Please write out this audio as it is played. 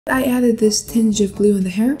I added this tinge of blue in the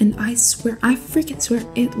hair, and I freaking swear,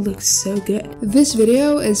 it looks so good. This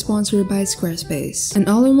video is sponsored by Squarespace, an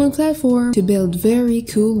all-in-one platform to build very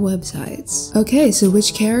cool websites. Okay, so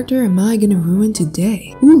which character am I gonna ruin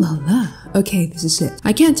today? Ooh la la. Okay, this is it.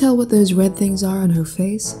 I can't tell what those red things are on her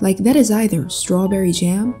face. Like, that is either strawberry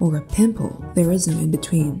jam or a pimple. There is no in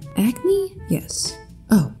between. Acne? Yes.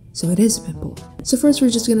 Oh, so it is a pimple. So first we're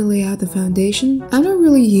just gonna lay out the foundation. I'm not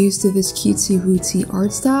really used to this cutesy wootsy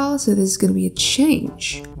art style, so this is gonna be a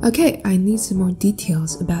change. Okay, I need some more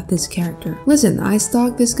details about this character. Listen, I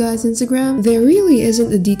stalked this guy's Instagram. There really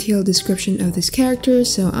isn't a detailed description of this character,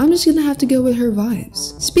 so I'm just gonna have to go with her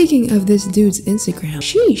vibes. Speaking of this dude's Instagram,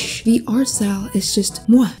 sheesh, the art style is just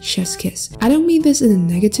mwah, chef's kiss. I don't mean this in a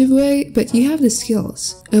negative way, but you have the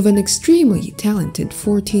skills of an extremely talented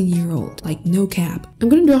 14-year-old, like no cap. I'm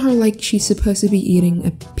gonna draw her like she's supposed to be eating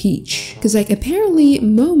a peach, because like apparently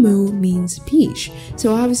Momo means peach,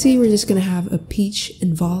 so obviously we're just gonna have a peach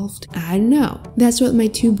involved. I don't know, that's what my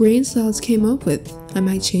two brain cells came up with. I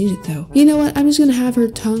might change it though. You know what, I'm just gonna have her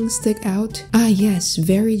tongue stick out. Ah yes,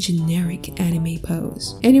 very generic anime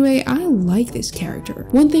pose. Anyway, I like this character.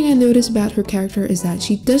 One thing I noticed about her character is that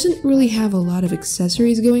she doesn't really have a lot of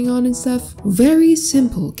accessories going on and stuff. Very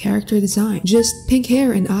simple character design. Just pink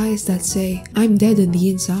hair and eyes that say, I'm dead on the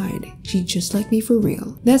inside. She just like me for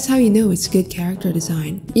real. That's how you know it's good character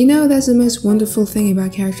design. You know, that's the most wonderful thing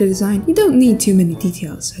about character design. You don't need too many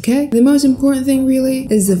details, okay? The most important thing really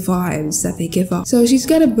is the vibes that they give off. So she's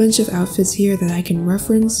got a bunch of outfits here that I can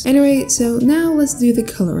reference. Anyway, so now let's do the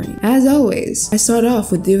coloring. As always, I start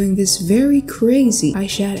off with doing this very crazy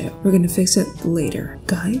eyeshadow. We're gonna fix it later.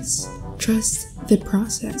 Guys, trust the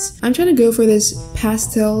process. I'm trying to go for this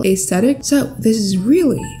pastel aesthetic, so this is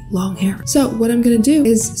really long hair. So what I'm gonna do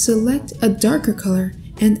is select a darker color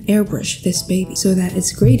and airbrush this baby so that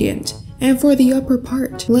it's gradient. And for the upper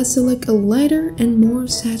part, let's select a lighter and more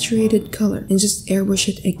saturated color and just airbrush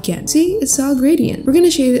it again. See, it's all gradient. We're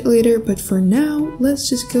gonna shade it later, but for now, let's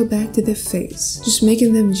just go back to the face. Just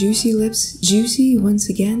making them juicy lips juicy once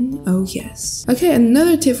again. Oh yes. Okay,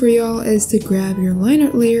 another tip for y'all is to grab your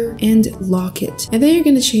liner layer and lock it. And then you're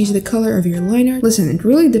gonna change the color of your liner. Listen, it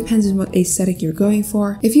really depends on what aesthetic you're going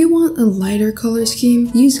for. If you want a lighter color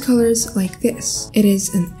scheme, use colors like this. It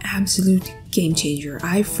is an absolute game changer,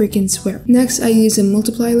 I freaking swear. Next, I used a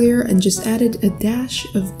multiply layer and just added a dash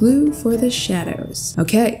of blue for the shadows.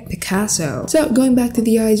 Okay, Picasso. So going back to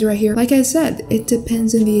the eyes right here, like I said, it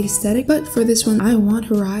depends on the aesthetic, but for this one, I want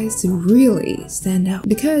her eyes to really stand out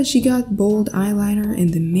because she got bold eyeliner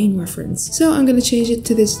in the main reference. So I'm gonna change it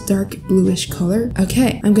to this dark bluish color.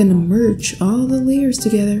 Okay, I'm gonna merge all the layers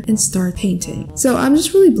together and start painting. So I'm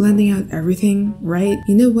just really blending out everything, right?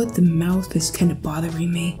 You know what? The mouth is kind of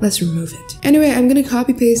bothering me. Let's remove it. Anyway, I'm gonna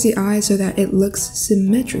copy paste the eye so that it looks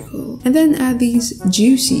symmetrical, and then add these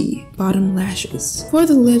juicy bottom lashes. For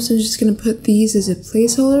the lips, I'm just gonna put these as a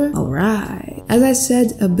placeholder. Alright. As I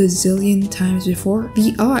said a bazillion times before,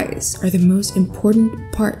 the eyes are the most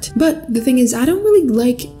important part. But the thing is, I don't really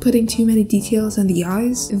like putting too many details on the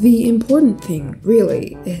eyes. The important thing,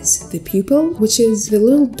 really, is the pupil, which is the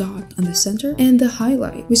little dot on the center, and the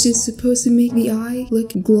highlight, which is supposed to make the eye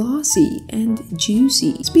look glossy and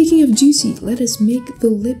juicy. Speaking of juicy, let us make the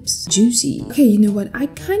lips juicy. Okay, you know what? I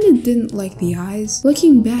kind of didn't like the eyes.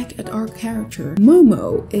 Looking back at our character,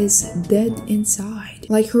 Momo is dead inside.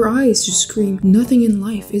 Like her eyes just scream, nothing in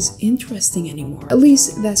life is interesting anymore. At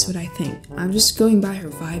least that's what I think. I'm just going by her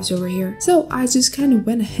vibes over here. So I just kind of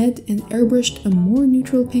went ahead and airbrushed a more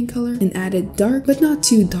neutral pink color and added dark, but not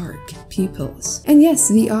too dark, pupils. And yes,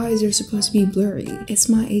 the eyes are supposed to be blurry. It's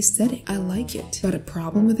my aesthetic. I like it. Got a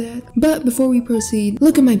problem with that? But before we proceed,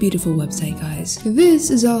 look at my beautiful website, guys. This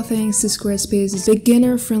is all thanks to Squarespace's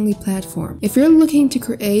beginner-friendly platform. If you're looking to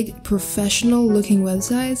create professional-looking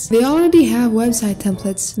websites, they already have website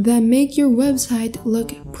templates that make your website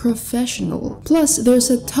look professional. Plus, there's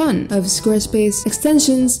a ton of Squarespace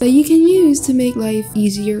extensions that you can use to make life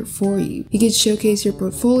easier for you. You can showcase your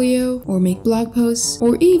portfolio, or make blog posts,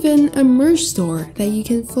 or even a merch store that you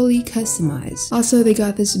can fully customize. Also, they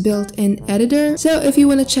got this built-in editor, so if you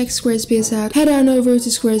want to check Squarespace out, head on over to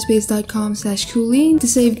squarespace.com/Kooleen to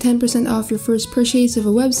save 10% off your first purchase of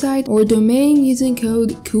a website or domain using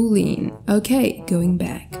code Kooleen. Okay, going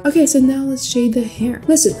back. Okay, so now let's shade the hair.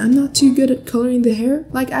 Listen, I'm not too good at coloring the hair.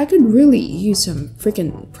 Like, I could really use some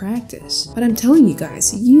freaking practice. But I'm telling you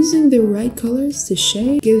guys, using the right colors to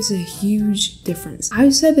shade gives a huge difference.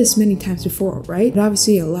 I've said this many times before, right? But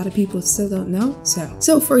obviously a lot of people people still don't know.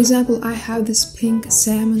 So for example, I have this pink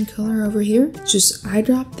salmon color over here. Just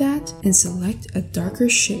eyedrop that and select a darker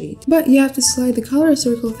shade. But you have to slide the color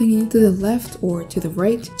circle thingy to the left or to the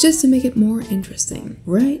right just to make it more interesting,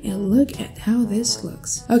 right? And look at how this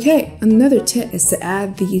looks. Okay, another tip is to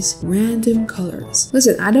add these random colors.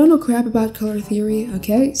 Listen, I don't know crap about color theory,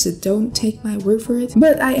 okay? So don't take my word for it.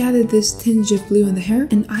 But I added this tinge of blue in the hair,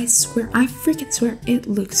 and I swear, I freaking swear, it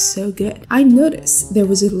looks so good. I noticed there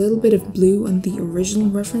was a little bit of blue on the original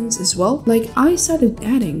reference as well. Like, I started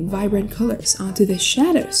adding vibrant colors onto the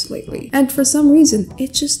shadows lately, and for some reason,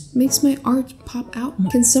 it just makes my art pop out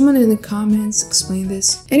more. Can someone in the comments explain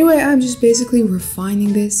this? Anyway, I'm just basically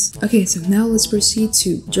refining this. Okay, so now let's proceed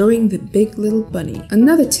to drawing the big little bunny.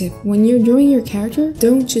 Another tip, when you're drawing your character,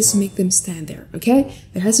 don't just make them stand there, okay?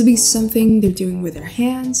 There has to be something they're doing with their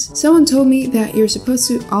hands. Someone told me that you're supposed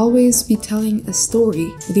to always be telling a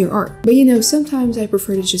story with your art. But you know, sometimes I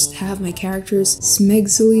prefer to just have my characters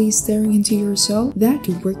smegzily staring into your soul. That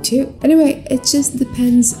could work too. Anyway, it just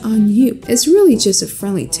depends on you. It's really just a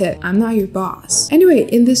friendly tip. I'm not your boss. Anyway,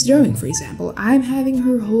 in this drawing, for example, I'm having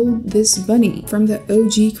her hold this bunny from the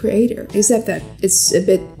OG creator, except that it's a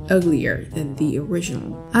bit uglier than the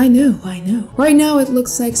original. I know. Right now it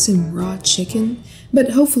looks like some raw chicken,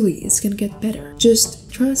 but hopefully it's gonna get better.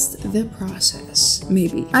 Just trust the process,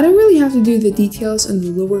 maybe. I don't really have to do the details on the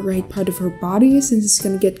lower right part of her body since it's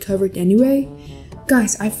gonna get covered anyway.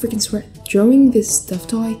 Guys, I freaking swear, drawing this stuffed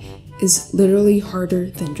toy is literally harder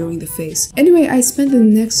than drawing the face. Anyway, I spent the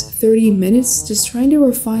next 30 minutes just trying to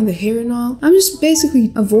refine the hair and all. I'm just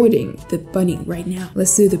basically avoiding the bunny right now.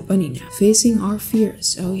 Let's do the bunny now. Facing our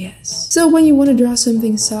fears, oh yes. So when you want to draw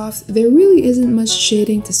something soft, there really isn't much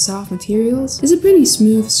shading to soft materials. It's a pretty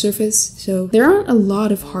smooth surface, so there aren't a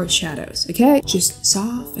lot of hard shadows, okay? Just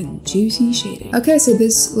soft and juicy shading. Okay, so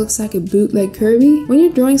this looks like a bootleg Kirby. When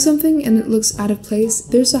you're drawing something and it looks out of place,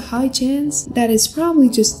 there's a high chance that it's probably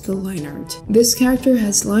just the line art. This character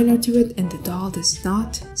has line art to it and the doll does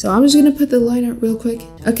not. So I'm just gonna put the line art real quick.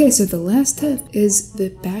 Okay, so the last tip is the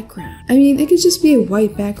background. I mean, it could just be a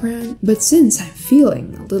white background, but since I'm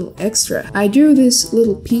feeling a little extra, I drew this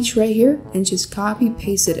little peach right here and just copy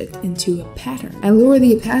pasted it into a pattern. I lower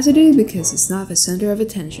the opacity because it's not the center of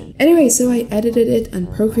attention. Anyway, so I edited it on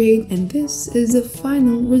Procreate and this is the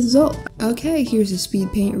final result. Okay, here's a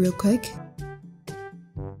speed paint real quick.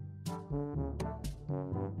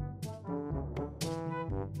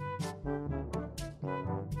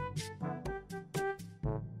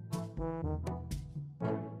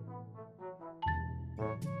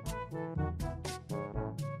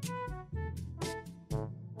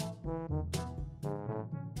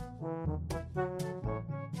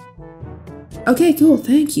 Okay, cool.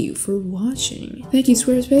 Thank you for watching. Thank you,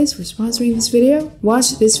 Squarespace, for sponsoring this video.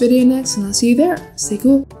 Watch this video next, and I'll see you there. Stay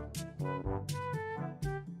cool.